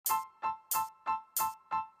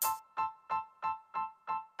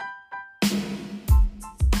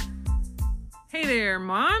Hey there,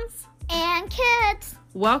 moms and kids.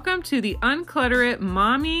 Welcome to the Unclutter It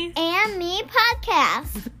Mommy and Me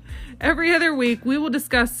podcast. Every other week, we will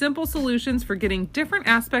discuss simple solutions for getting different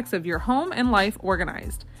aspects of your home and life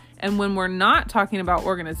organized. And when we're not talking about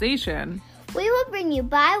organization, we will bring you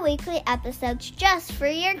bi-weekly episodes just for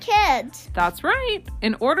your kids. That's right.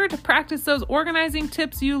 In order to practice those organizing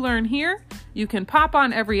tips you learn here, you can pop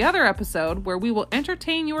on every other episode where we will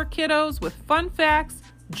entertain your kiddos with fun facts,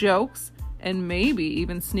 jokes, and maybe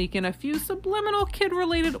even sneak in a few subliminal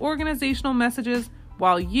kid-related organizational messages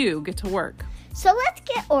while you get to work. So let's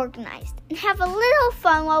get organized and have a little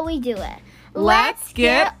fun while we do it. Let's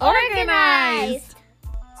get organized!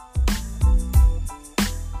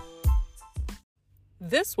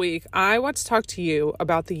 This week, I want to talk to you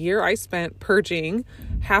about the year I spent purging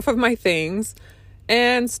half of my things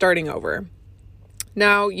and starting over.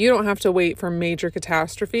 Now, you don't have to wait for major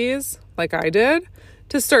catastrophes like I did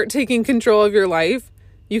to start taking control of your life.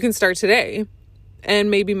 You can start today,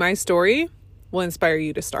 and maybe my story will inspire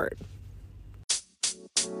you to start.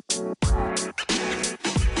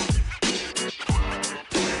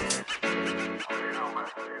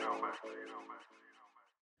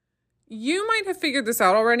 You might have figured this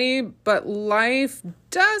out already, but life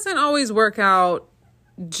doesn't always work out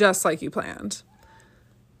just like you planned.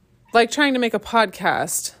 Like trying to make a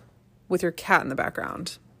podcast with your cat in the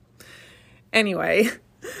background. Anyway,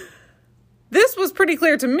 this was pretty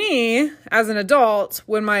clear to me as an adult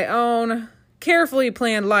when my own carefully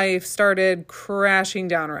planned life started crashing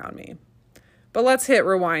down around me. But let's hit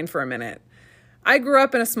rewind for a minute. I grew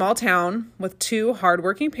up in a small town with two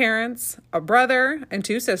hardworking parents, a brother, and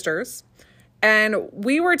two sisters. And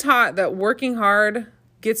we were taught that working hard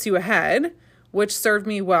gets you ahead, which served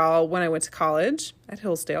me well when I went to college at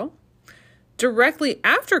Hillsdale. Directly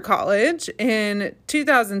after college, in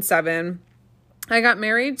 2007, I got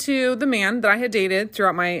married to the man that I had dated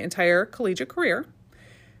throughout my entire collegiate career.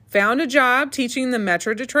 Found a job teaching the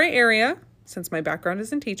Metro Detroit area, since my background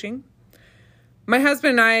is in teaching. My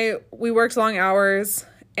husband and I, we worked long hours,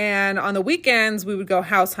 and on the weekends, we would go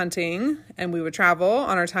house hunting, and we would travel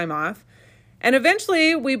on our time off. And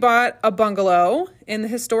eventually, we bought a bungalow in the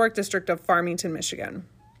historic district of Farmington, Michigan.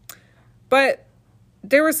 But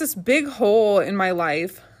there was this big hole in my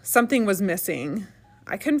life. Something was missing.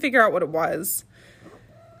 I couldn't figure out what it was.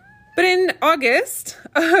 But in August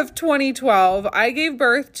of 2012, I gave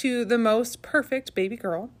birth to the most perfect baby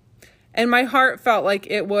girl. And my heart felt like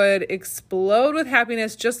it would explode with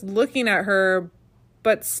happiness just looking at her.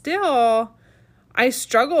 But still, I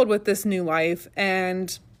struggled with this new life.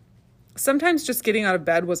 And sometimes just getting out of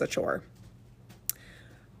bed was a chore.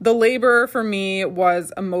 The labor for me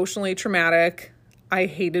was emotionally traumatic. I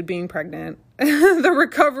hated being pregnant. The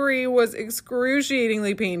recovery was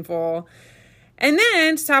excruciatingly painful. And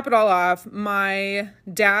then, to top it all off, my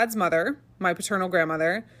dad's mother, my paternal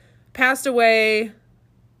grandmother, passed away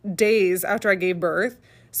days after I gave birth.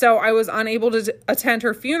 So I was unable to attend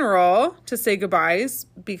her funeral to say goodbyes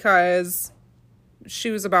because she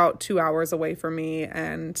was about 2 hours away from me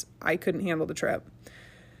and I couldn't handle the trip.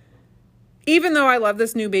 Even though I love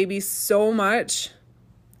this new baby so much,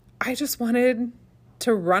 I just wanted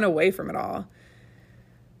to run away from it all.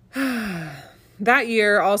 That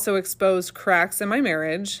year also exposed cracks in my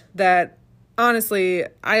marriage that, honestly,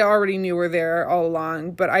 I already knew were there all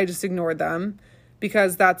along, but I just ignored them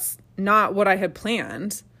because that's not what I had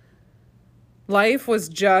planned. Life was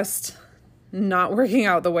just not working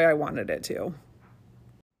out the way I wanted it to.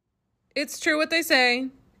 It's true what they say.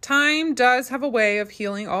 Time does have a way of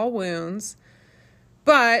healing all wounds.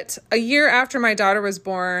 But a year after my daughter was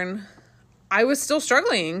born, I was still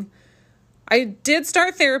struggling. I did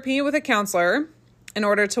start therapy with a counselor in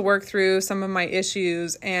order to work through some of my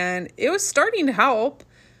issues, and it was starting to help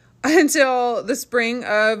until the spring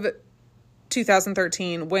of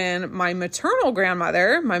 2013 when my maternal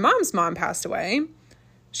grandmother, my mom's mom, passed away.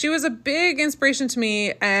 She was a big inspiration to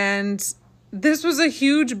me, and this was a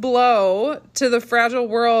huge blow to the fragile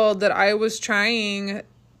world that I was trying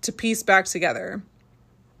to piece back together.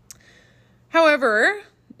 However,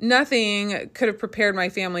 nothing could have prepared my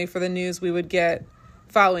family for the news we would get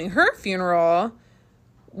following her funeral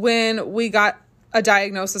when we got a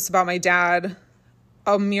diagnosis about my dad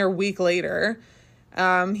a mere week later.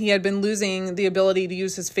 He had been losing the ability to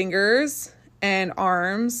use his fingers and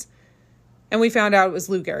arms, and we found out it was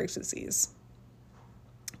Lou Gehrig's disease.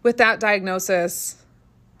 With that diagnosis,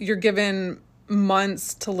 you're given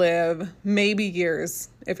months to live, maybe years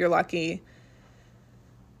if you're lucky.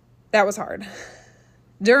 That was hard.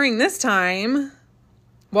 During this time,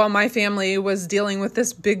 while my family was dealing with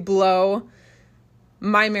this big blow,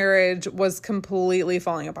 my marriage was completely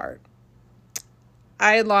falling apart.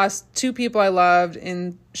 I had lost 2 people I loved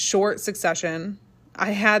in short succession. I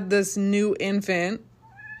had this new infant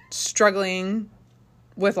struggling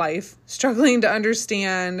with life, struggling to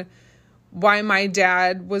understand why my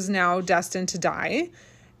dad was now destined to die.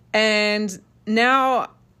 And now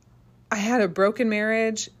I had a broken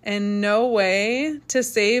marriage and no way to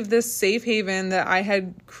save this safe haven that I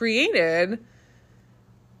had created.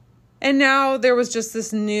 And now there was just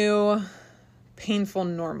this new painful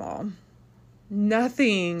normal.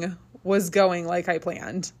 Nothing was going like I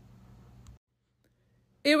planned.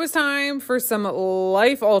 It was time for some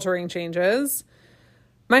life-altering changes.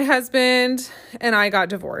 My husband and I got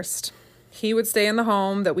divorced. He would stay in the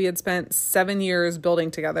home that we had spent 7 years building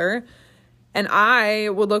together, and I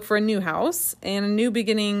would look for a new house and a new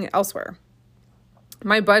beginning elsewhere.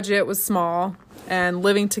 My budget was small, and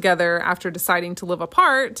living together after deciding to live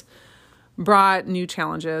apart brought new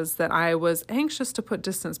challenges that I was anxious to put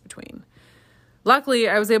distance between. Luckily,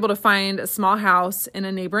 I was able to find a small house in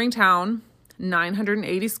a neighboring town,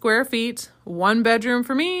 980 square feet, 1 bedroom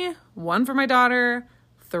for me, 1 for my daughter,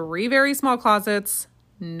 3 very small closets,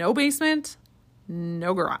 no basement,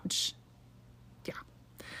 no garage. Yeah.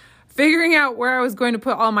 Figuring out where I was going to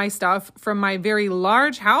put all my stuff from my very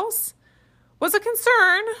large house was a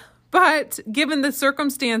concern, but given the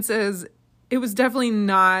circumstances, it was definitely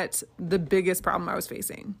not the biggest problem I was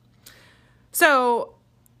facing. So,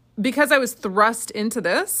 because I was thrust into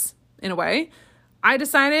this, in a way, I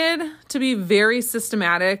decided to be very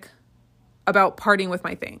systematic about parting with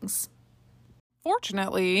my things.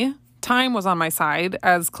 Fortunately, time was on my side,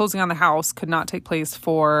 as closing on the house could not take place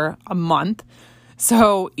for a month.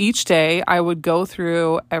 So each day I would go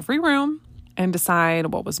through every room and decide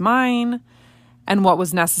what was mine and what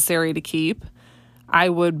was necessary to keep. I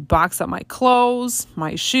would box up my clothes,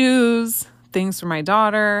 my shoes, things for my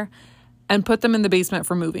daughter, and put them in the basement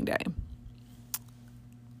for moving day.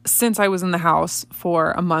 Since I was in the house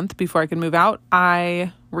for a month before I could move out,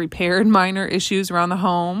 I repaired minor issues around the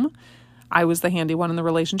home. I was the handy one in the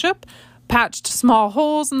relationship, patched small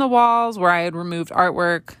holes in the walls where I had removed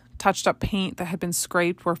artwork, touched up paint that had been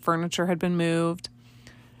scraped where furniture had been moved.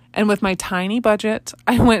 And with my tiny budget,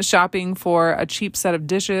 I went shopping for a cheap set of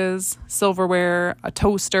dishes, silverware, a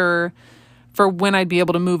toaster for when I'd be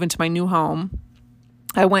able to move into my new home.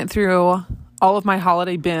 I went through all of my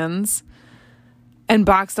holiday bins and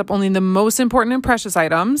boxed up only the most important and precious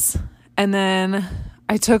items. And then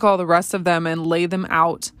I took all the rest of them and laid them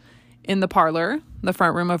out in the parlor, the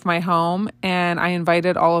front room of my home. And I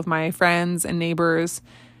invited all of my friends and neighbors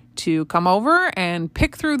to come over and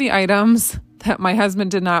pick through the items that my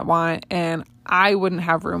husband did not want and I wouldn't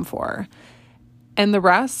have room for. And the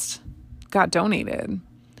rest got donated.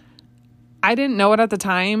 I didn't know it at the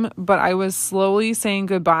time, but I was slowly saying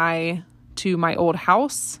goodbye to my old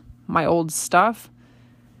house, my old stuff,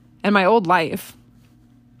 and my old life.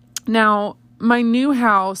 Now, my new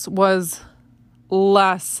house was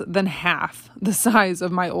less than half the size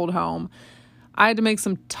of my old home. I had to make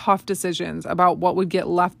some tough decisions about what would get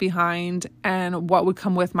left behind and what would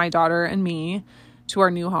come with my daughter and me to our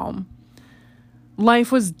new home.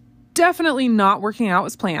 Life was definitely not working out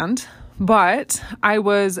as planned, but I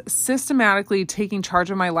was systematically taking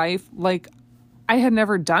charge of my life like I had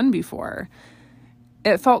never done before.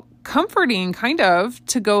 It felt comforting, kind of,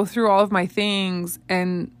 to go through all of my things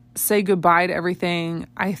and say goodbye to everything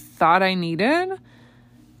I thought I needed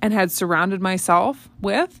and had surrounded myself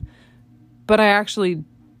with, but I actually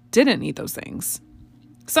didn't need those things.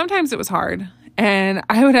 Sometimes it was hard, and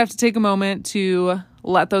I would have to take a moment to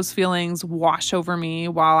let those feelings wash over me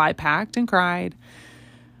while I packed and cried,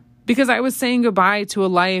 because I was saying goodbye to a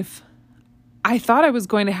life I thought I was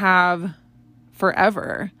going to have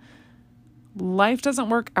forever. Life doesn't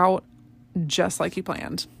work out just like you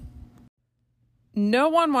planned. No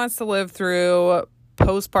one wants to live through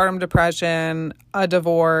postpartum depression, a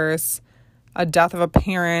divorce, a death of a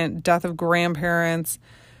parent, death of grandparents.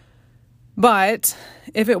 But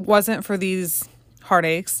if it wasn't for these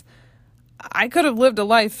heartaches, I could have lived a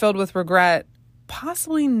life filled with regret,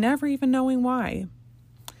 possibly never even knowing why.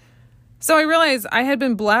 So I realized I had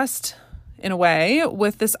been blessed in a way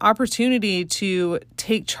with this opportunity to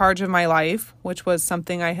take charge of my life, which was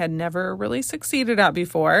something I had never really succeeded at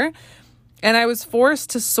before. And I was forced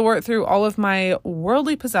to sort through all of my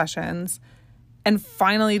worldly possessions and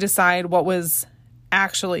finally decide what was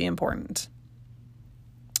actually important.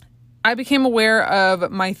 I became aware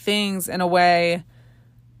of my things in a way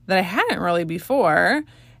that I hadn't really before,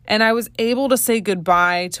 and I was able to say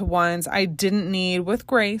goodbye to ones I didn't need with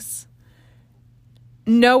grace,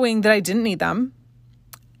 knowing that I didn't need them,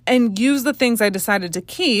 and use the things I decided to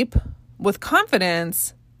keep with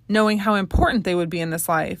confidence, knowing how important they would be in this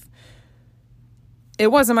life.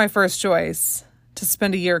 It wasn't my first choice to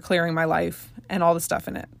spend a year clearing my life and all the stuff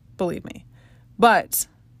in it, believe me. But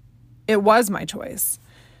it was my choice.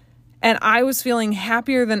 And I was feeling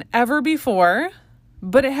happier than ever before,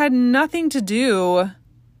 but it had nothing to do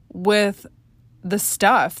with the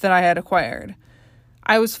stuff that I had acquired.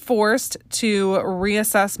 I was forced to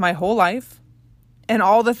reassess my whole life and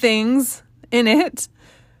all the things in it.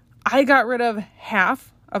 I got rid of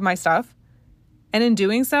half of my stuff. And in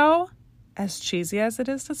doing so, as cheesy as it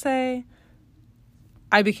is to say,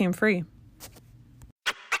 I became free.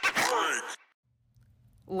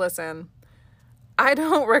 Listen, I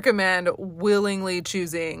don't recommend willingly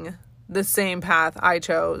choosing the same path I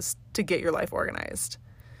chose to get your life organized.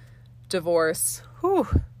 Divorce,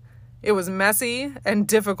 it was messy and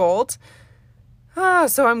difficult.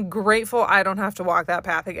 So I'm grateful I don't have to walk that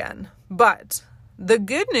path again. But the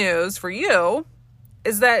good news for you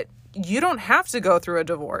is that you don't have to go through a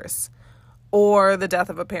divorce or the death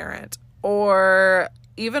of a parent or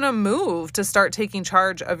even a move to start taking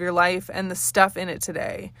charge of your life and the stuff in it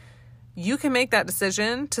today. You can make that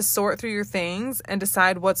decision to sort through your things and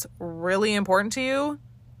decide what's really important to you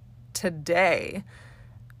today.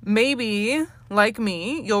 Maybe, like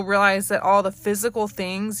me, you'll realize that all the physical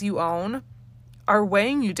things you own are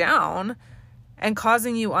weighing you down and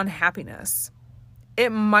causing you unhappiness. It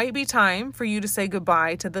might be time for you to say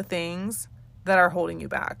goodbye to the things that are holding you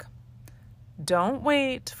back. Don't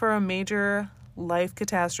wait for a major life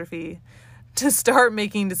catastrophe to start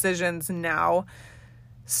making decisions now.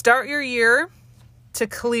 Start your year to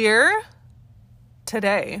clear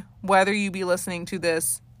today, whether you be listening to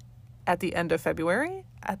this at the end of February,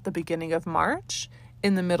 at the beginning of March,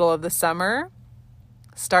 in the middle of the summer.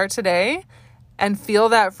 Start today and feel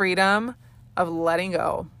that freedom of letting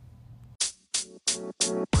go.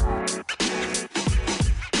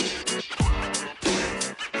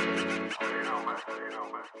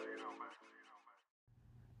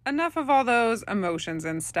 Enough of all those emotions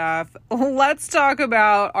and stuff. Let's talk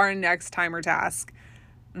about our next timer task.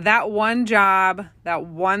 That one job, that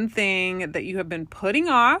one thing that you have been putting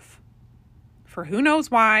off for who knows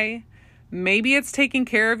why. Maybe it's taking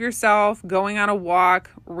care of yourself, going on a walk,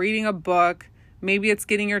 reading a book. Maybe it's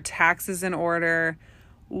getting your taxes in order.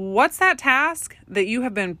 What's that task that you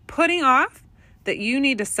have been putting off that you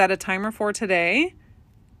need to set a timer for today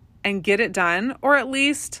and get it done, or at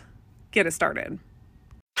least get it started?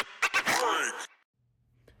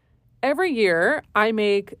 Every year I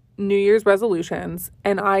make New Year's resolutions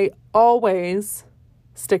and I always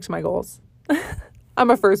stick to my goals. I'm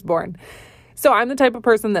a firstborn. So I'm the type of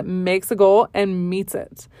person that makes a goal and meets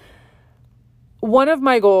it. One of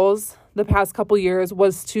my goals the past couple years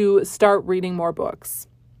was to start reading more books.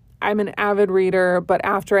 I'm an avid reader, but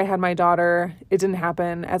after I had my daughter, it didn't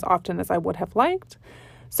happen as often as I would have liked.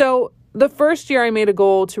 So the first year I made a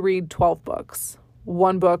goal to read 12 books,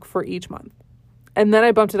 one book for each month. And then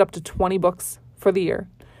I bumped it up to 20 books for the year.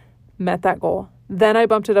 Met that goal. Then I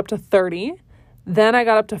bumped it up to 30. Then I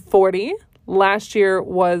got up to 40. Last year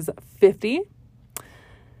was 50.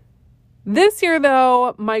 This year,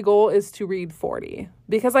 though, my goal is to read 40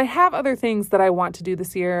 because I have other things that I want to do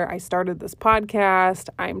this year. I started this podcast.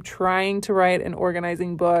 I'm trying to write an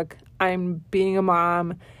organizing book. I'm being a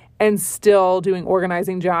mom and still doing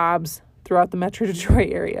organizing jobs throughout the Metro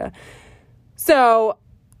Detroit area. So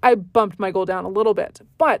I bumped my goal down a little bit,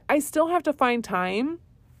 but I still have to find time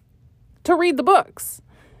to read the books.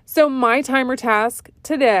 So my timer task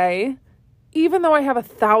today, even though I have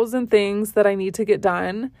 1,000 things that I need to get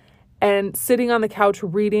done, and sitting on the couch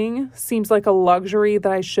reading seems like a luxury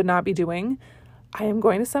that I should not be doing, I am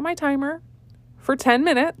going to set my timer for 10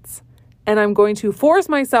 minutes, and I'm going to force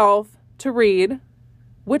myself to read,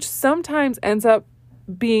 which sometimes ends up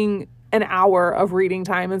being an hour of reading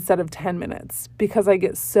time instead of 10 minutes because I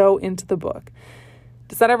get so into the book.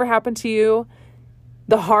 Does that ever happen to you?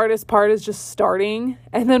 The hardest part is just starting,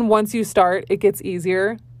 and then once you start, it gets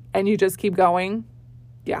easier and you just keep going.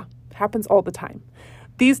 Yeah, happens all the time.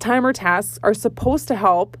 These timer tasks are supposed to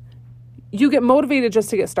help you get motivated just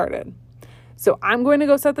to get started. So I'm going to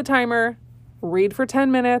go set the timer, read for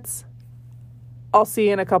 10 minutes. I'll see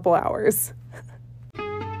you in a couple hours.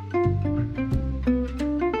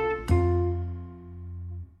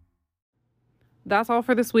 That's all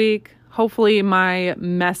for this week. Hopefully my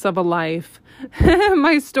mess of a life,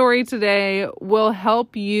 my story today will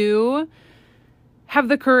help you have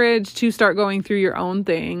the courage to start going through your own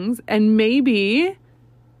things. And maybe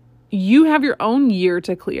you have your own year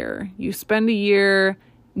to clear. You spend a year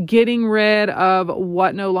getting rid of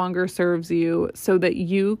what no longer serves you so that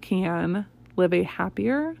you can live a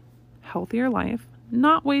happier, healthier life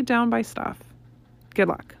not weighed down by stuff. Good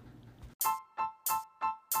luck.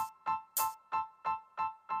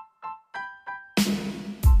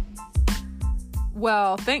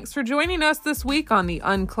 Well, thanks for joining us this week on the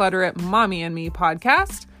Unclutter It Mommy and Me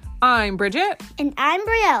podcast. I'm Bridget. And I'm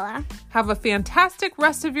Briella. Have a fantastic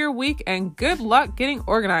rest of your week and good luck getting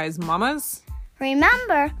organized, mamas.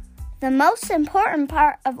 Remember, the most important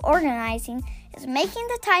part of organizing is making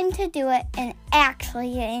the time to do it and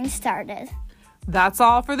actually getting started. That's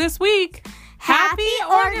all for this week. Happy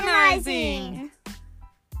organizing!